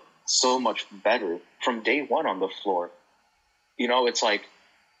looked so much better from day one on the floor. It's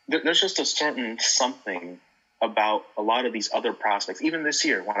there's just a certain something about a lot of these other prospects. Even this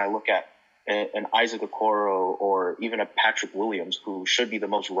year, when I look at an Isaac Okoro or even a Patrick Williams, who should be the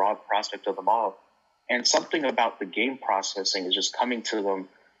most raw prospect of them all, and something about the game processing is just coming to them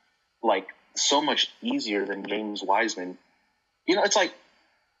so much easier than James Wiseman. It's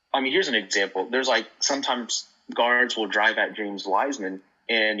here's an example. There's sometimes guards will drive at James Wiseman,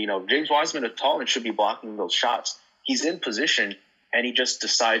 and James Wiseman is tall and should be blocking those shots. He's in position, and he just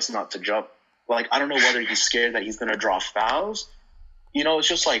decides not to jump. I don't know whether he's scared that he's going to draw fouls. It's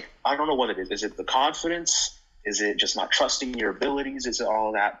just I don't know what it is. Is it the confidence? Is it just not trusting your abilities? Is it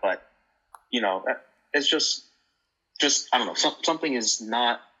all that? But, it's just I don't know. Something is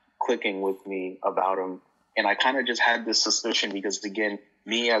not clicking with me about him. And I kind of just had this suspicion because, again,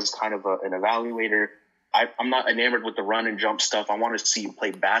 me as kind of an evaluator, I'm not enamored with the run and jump stuff. I want to see you play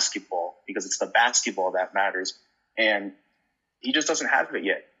basketball because it's the basketball that matters. And he just doesn't have it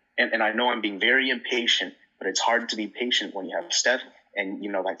yet. And I know I'm being very impatient, but it's hard to be patient when you have Steph and,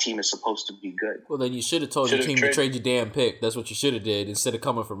 that team is supposed to be good. Well, then you should have told your team to trade your damn pick. That's what you should have did instead of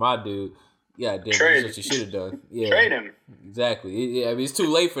coming for my dude. Yeah, damn, Trade. that's what you should have done. Yeah, Trade him. Exactly. Yeah, I mean, it's too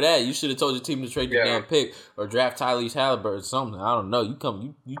late for that. You should have told your team to trade your damn pick or draft Tyrese Halliburton or something. I don't know. You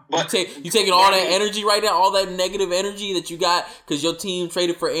taking all that energy right now, all that negative energy that you got because your team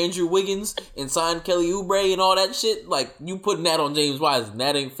traded for Andrew Wiggins and signed Kelly Oubre and all that shit. Like, you putting that on James Wiseman.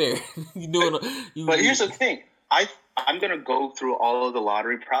 That ain't fair. But here's the thing. I'm going to go through all of the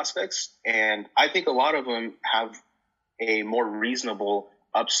lottery prospects, and I think a lot of them have a more reasonable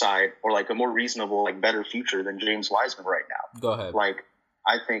upside or like a more reasonable, like better future than James Wiseman right now. Go ahead. Like,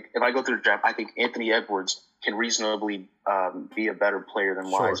 I think if I go through the draft, I think Anthony Edwards can reasonably be a better player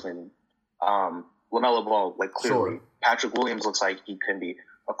than Wiseman. LaMelo Ball, like clearly. Sure. Patrick Williams looks like he can be.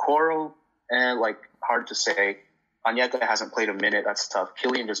 Okoro, like hard to say. Onyeka hasn't played a minute. That's tough.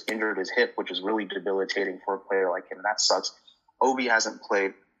 Killian just injured his hip, which is really debilitating for a player like him. That sucks. Obi hasn't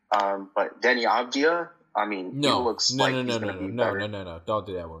played. But Denny Avdia, I mean, he looks like he's going to be better. No. Don't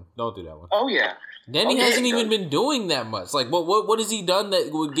do that one. Oh, yeah. Denny hasn't even been doing that much. Like, what has he done that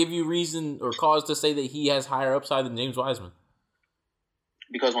would give you reason or cause to say that he has higher upside than James Wiseman?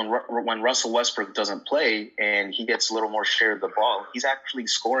 Because when Russell Westbrook doesn't play and he gets a little more share of the ball, he's actually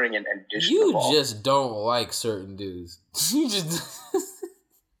scoring and dishing the ball. You just don't like certain dudes. You just...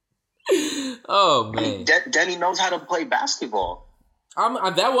 Oh, man. Denny knows how to play basketball. I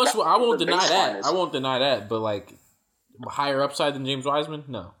won't deny that. I won't deny that. But, like, higher upside than James Wiseman?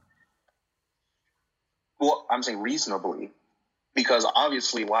 No. Well, I'm saying reasonably. Because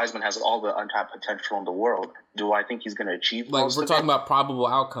obviously Wiseman has all the untapped potential in the world. Do I think he's going to achieve most of it? Like, we're talking about probable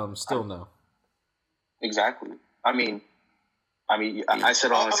outcomes, still no. Exactly. I mean, I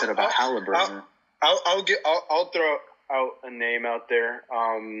said all I said about Halliburton. I'll throw out a name out there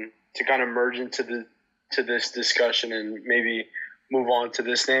to kind of merge into this discussion and maybe move on to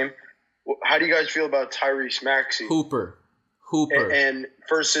this name. How do you guys feel about Tyrese Maxey? Hooper. And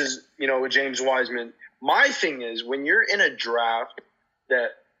versus, James Wiseman. My thing is, when you're in a draft that,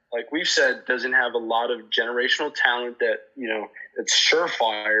 like we've said, doesn't have a lot of generational talent that's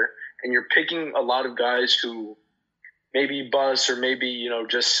surefire, and you're picking a lot of guys who maybe bust or maybe,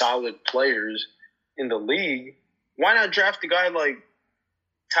 just solid players in the league, why not draft a guy like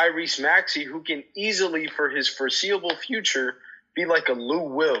Tyrese Maxey who can easily, for his foreseeable future, be like a Lou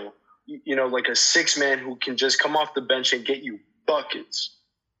Will, like a six-man who can just come off the bench and get you buckets.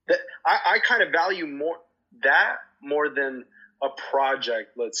 That I kind of value more than a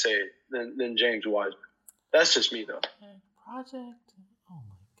project, let's say, than James Wiseman. That's just me, though. Project? Oh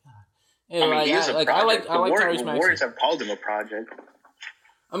my god! He is a project. I like Tyrese Maxey. The Warriors have called him a project.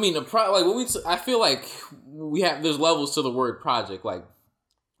 I mean, I feel like there's levels to the word project. Like,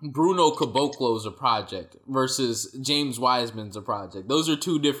 Bruno Caboclo's a project versus James Wiseman's a project. Those are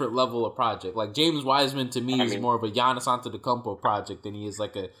two different level of project. Like, James Wiseman to me is more of a Giannis Antetokounmpo project than he is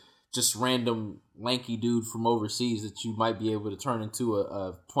like a just random lanky dude from overseas that you might be able to turn into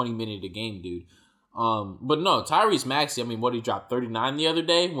a 20-minute a game dude. But no, Tyrese Maxey, I mean, what, he dropped 39 the other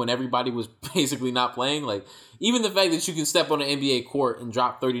day when everybody was basically not playing? Like, even the fact that you can step on an NBA court and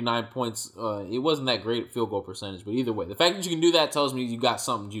drop 39 points, it wasn't that great field goal percentage, but either way, the fact that you can do that tells me you got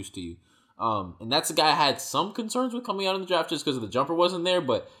something juice to you. And that's a guy I had some concerns with coming out in the draft just because the jumper wasn't there,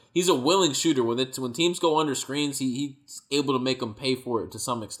 but he's a willing shooter. When teams go under screens, he's able to make them pay for it to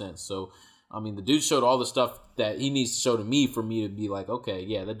some extent. So, I mean, the dude showed all the stuff that he needs to show to me for me to be like, okay,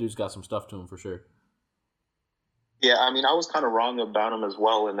 yeah, that dude's got some stuff to him for sure. Yeah, I mean, I was kind of wrong about him as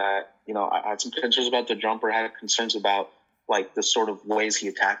well in that, I had some concerns about the jumper. I had concerns about, like, the sort of ways he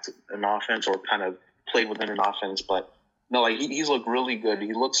attacked an offense or kind of played within an offense. But, no, like, he's looked really good.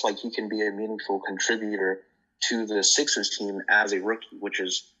 He looks like he can be a meaningful contributor to the Sixers team as a rookie, which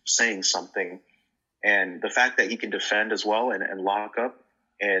is saying something. And the fact that he can defend as well and lock up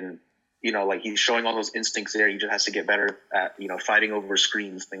and, like, he's showing all those instincts there. He just has to get better at, fighting over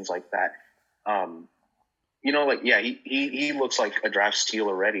screens, things like that. He looks like a draft steal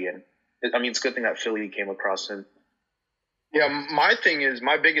already. And, I mean, it's a good thing that Philly came across him. Yeah, my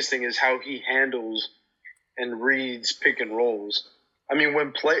biggest thing is how he handles and reads pick and rolls. I mean,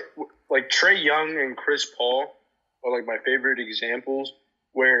 like Trae Young and Chris Paul are like my favorite examples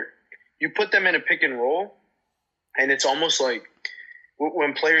where you put them in a pick and roll and it's almost like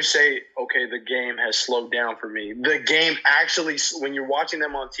when players say, okay, the game has slowed down for me, the game actually, when you're watching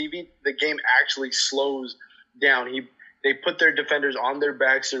them on TV, the game actually slows down. They put their defenders on their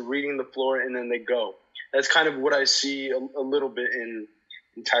backs, they're reading the floor, and then they go. That's kind of what I see a little bit in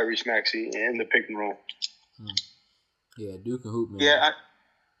Tyrese Maxey and the pick and roll. Yeah, Duke and hoop, man. Yeah,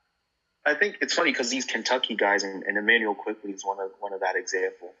 I think it's funny because these Kentucky guys, and Emmanuel Quickley is one of that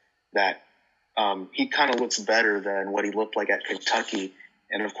example, that he kind of looks better than what he looked like at Kentucky.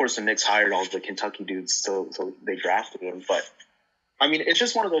 And of course, the Knicks hired all the Kentucky dudes, so they drafted him. But I mean, it's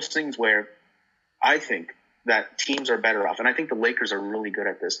just one of those things where I think that teams are better off, and I think the Lakers are really good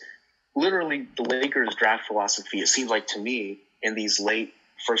at this. Literally, the Lakers' draft philosophy, it seems like to me, in these late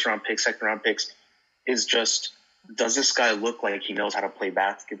first-round picks, second-round picks, is just, does this guy look like he knows how to play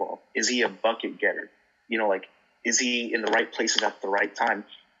basketball? Is he a bucket getter? You know, like, is he in the right places at the right time?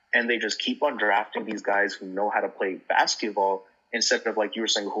 And they just keep on drafting these guys who know how to play basketball instead of, like you were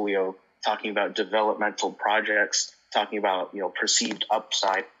saying, Julio, talking about developmental projects, talking about, you know, perceived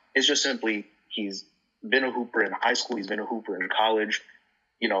upside. It's just simply he's been a hooper in high school. He's been a hooper in college.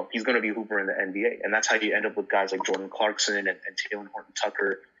 You know, he's going to be a hooper in the NBA. And that's how you end up with guys like Jordan Clarkson and Talen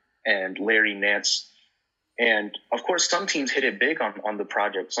Horton-Tucker and Larry Nance. And, of course, some teams hit it big on the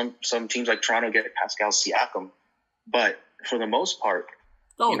project. Some teams like Toronto get Pascal Siakam. But for the most part,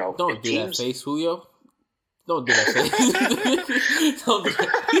 don't do teams, that face, Julio. Don't do that face. Don't do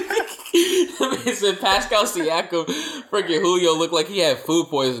that. Man said Pascal Siakam, freaking Julio looked like he had food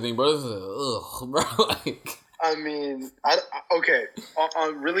poisoning, bro. This is, bro. Like, I mean, okay.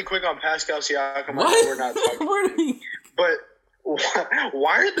 Really quick on Pascal Siakam. What? We're not talking. But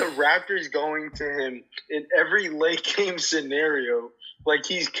why are the Raptors going to him in every late game scenario like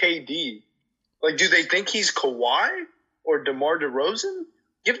he's KD? Like, do they think he's Kawhi or DeMar DeRozan?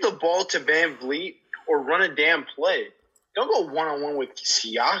 Give the ball to Van Vliet or run a damn play. Don't go one-on-one with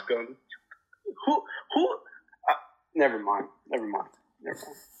Siakam. Who? Never mind.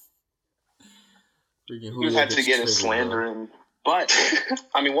 You had to get a slander in. But,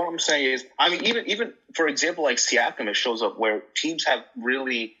 I mean, what I'm saying is, I mean, even for example, like Siakam, it shows up where teams have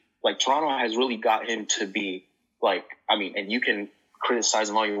really, like Toronto has really got him to be, like, I mean, and you can criticize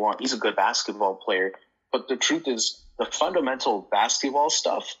him all you want. He's a good basketball player. But the truth is, the fundamental basketball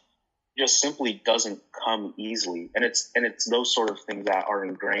stuff just simply doesn't come easily. And it's those sort of things that are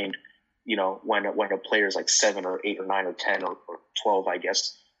ingrained, you know, when a player is like 7 or 8 or 9 or 10 or 12, I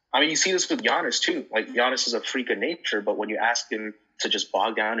guess. I mean, you see this with Giannis, too. Like, Giannis is a freak of nature, but when you ask him to just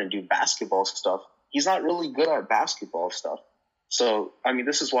bog down and do basketball stuff, he's not really good at basketball stuff. So, I mean,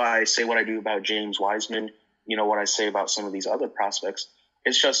 this is why I say what I do about James Wiseman, you know, what I say about some of these other prospects.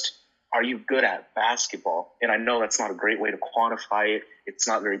 It's just, are you good at basketball? And I know that's not a great way to quantify it. It's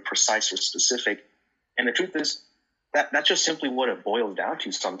not very precise or specific. And the truth is, that's just simply what it boils down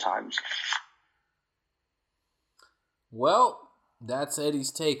to sometimes. well, that's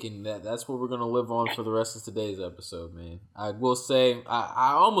Eddie's take, and that's what we're going to live on for the rest of today's episode, man. I will say,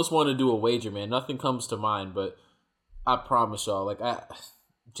 I almost want to do a wager, man. Nothing comes to mind, but I promise y'all, like,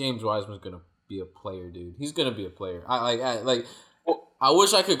 James Wiseman's going to be a player, dude. He's going to be a player. I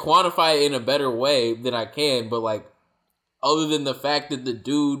wish I could quantify it in a better way than I can, but, like, other than the fact that the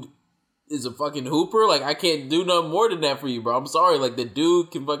dude is a fucking hooper, like, I can't do no more than that for you, bro. I'm sorry. Like, the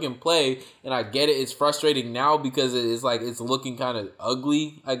dude can fucking play, and I get it. It's frustrating now because it's like it's looking kind of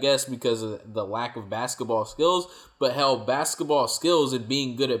ugly, I guess, because of the lack of basketball skills. But hell, basketball skills and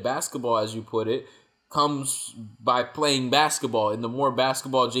being good at basketball, as you put it, comes by playing basketball. And the more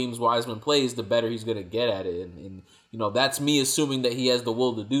basketball James Wiseman plays, the better he's going to get at it. And, you know, that's me assuming that he has the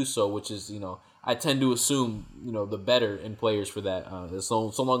will to do so, which is, you know, I tend to assume, you know, the better in players for that.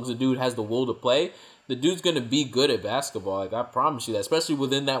 So long as the dude has the will to play, the dude's going to be good at basketball. Like, I promise you that, especially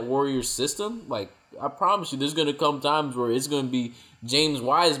within that Warriors system. Like, I promise you there's going to come times where it's going to be James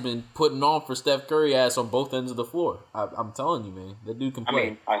Wiseman putting on for Steph Curry ass on both ends of the floor. I'm telling you, man, that dude can play. I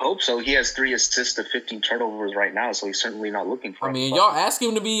mean, I hope so. He has 3 assists to 15 turnovers right now, so he's certainly not looking for I mean, y'all ask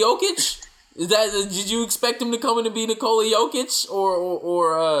him to be Jokic? Did you expect him to come in and be Nikola Jokic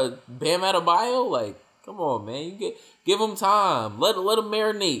or Bam Adebayo? Like, come on, man, give him time. Let him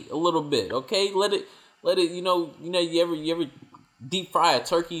marinate a little bit, okay? Let it. You know, you ever deep fry a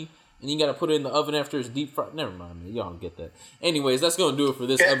turkey and you gotta put it in the oven after it's deep fried. Never mind, man. Y'all don't get that. Anyways, that's gonna do it for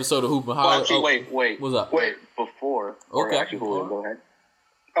this episode of Hoop and Holler. Well, actually, wait. What's up? Wait, before. Okay. Actually, go ahead.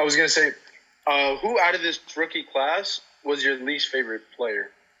 I was gonna say, who out of this rookie class was your least favorite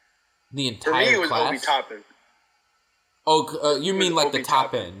player? The entire For me, it was class? Obi Toppin. Oh, you mean like the Obi top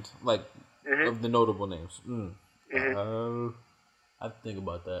Toppin. end, like of the notable names? I think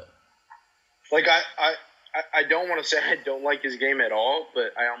about that. Like I don't want to say I don't like his game at all,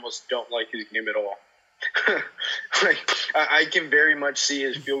 but I almost don't like his game at all. Like I can very much see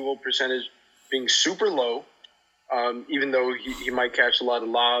his field goal percentage being super low, even though he might catch a lot of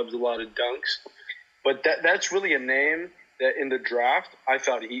lobs, a lot of dunks. But that's really a name that in the draft I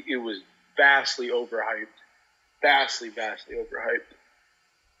thought it was vastly overhyped. Vastly overhyped.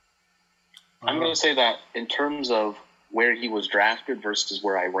 I'm going to say that in terms of where he was drafted versus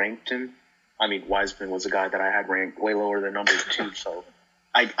where I ranked him, I mean, Wiseman was a guy that I had ranked way lower than number 2, so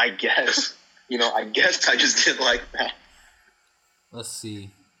I guess. I guess I just didn't like that. Let's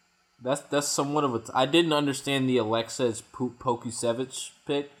see. That's somewhat of a. I didn't understand the Alexis Pokusevich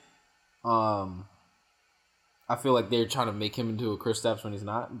pick. I feel like they're trying to make him into a Kristaps when he's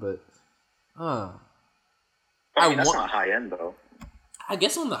not, but. That's not high end though. I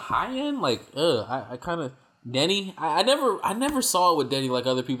guess on the high end, like, I kind of Denny. I never saw it with Denny like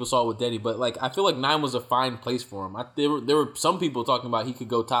other people saw it with Denny, but like I feel like 9 was a fine place for him. There were some people talking about he could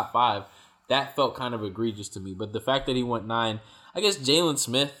go top 5. That felt kind of egregious to me, but the fact that he went 9, I guess Jalen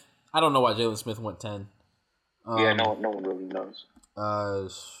Smith. I don't know why Jalen Smith went 10. No one really knows.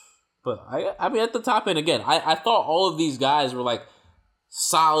 But I mean at the top end again, I thought all of these guys were like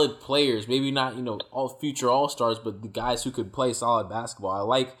solid players, maybe not all future all-stars, but the guys who could play solid basketball. I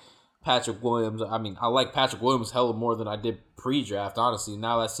like Patrick Williams. I mean, I like Patrick Williams hella more than I did pre-draft, honestly.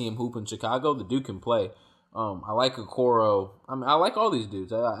 Now that I see him hoop in Chicago, the dude can play. I like Okoro. I mean, I like all these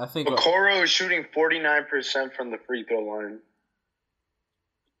dudes. I think Okoro is shooting 49% from the free throw line.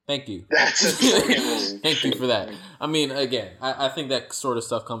 Thank you. That's Thank you for that. I mean, again, I think that sort of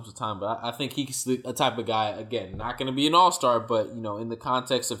stuff comes with time, but I think he's the type of guy, again, not going to be an all-star, but, in the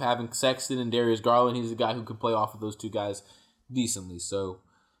context of having Sexton and Darius Garland, he's a guy who can play off of those two guys decently. So,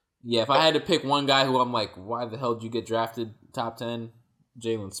 yeah, if I had to pick one guy who I'm like, why the hell did you get drafted top 10?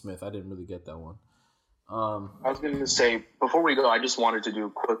 Jalen Smith. I didn't really get that one. I was going to say, before we go, I just wanted to do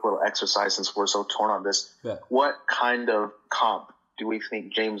a quick little exercise since we're so torn on this. Yeah. What kind of comp do we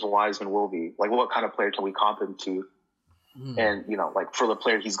think James Wiseman will be? Like, what kind of player can we comp him to? And, like, for the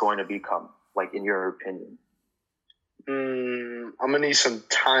player he's going to become, like, in your opinion? I'm going to need some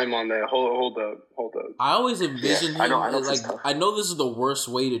time on that. Hold up. I always envision him, I know this is the worst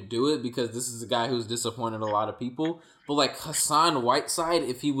way to do it because this is a guy who's disappointed a lot of people, but, like, Hassan Whiteside,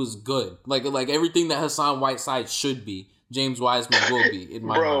 if he was good, like everything that Hassan Whiteside should be, James Wiseman will be, in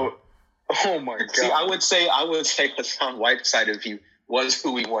my mind. Oh, my God. See, I would say Hassan Whiteside if he was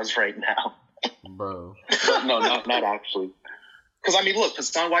who he was right now. Bro. But no, not actually. Because, I mean, look,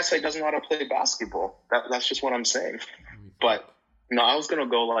 Hassan Whiteside doesn't know how to play basketball. That's just what I'm saying. But, I was going to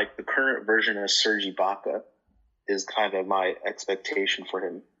go, like, the current version of Serge Ibaka is kind of my expectation for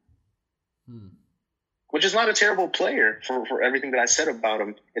him. Which is not a terrible player for everything that I said about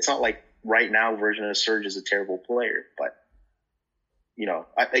him. It's not like right now version of Serge is a terrible player. But,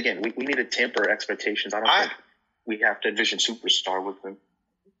 again, we need to temper expectations. I don't think we have to envision superstar with him.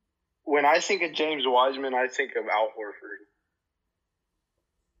 When I think of James Wiseman, I think of Al Horford.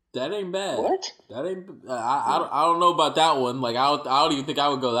 That ain't bad. What? That ain't. I don't know about that one. Like I don't even think I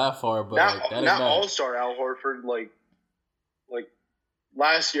would go that far. But that ain't not bad. All-Star Al Horford. Like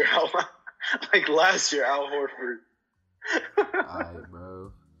last year Al Horford. Alright,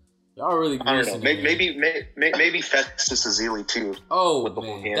 bro. Y'all really. I don't know. Maybe Festus Ezeli too. Oh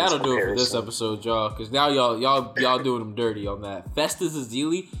man, that'll do it for this episode, y'all. Because now y'all doing them dirty on that. Festus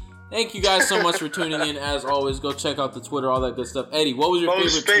Ezeli. Thank you guys so much for tuning in. As always, go check out the Twitter, all that good stuff. Eddie, what was your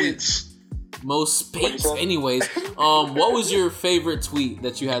favorite tweet? Most Spates. Anyways, what was your favorite tweet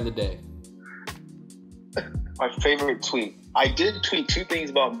that you had today? My favorite tweet. I did tweet 2 things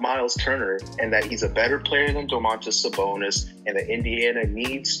about Miles Turner and that he's a better player than Domantas Sabonis and that Indiana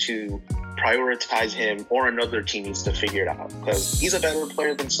needs to prioritize him or another team needs to figure it out because he's a better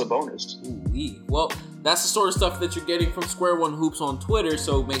player than Sabonis. Ooh-wee. Well, that's the sort of stuff that you're getting from Square One Hoops on Twitter,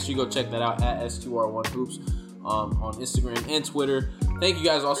 so make sure you go check that out at S2R1 Hoops on Instagram and Twitter. Thank you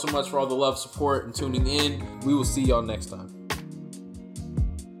guys all so much for all the love, support, and tuning in. We will see y'all next time.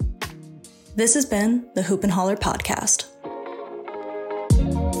 This has been the Hoop and Holler Podcast.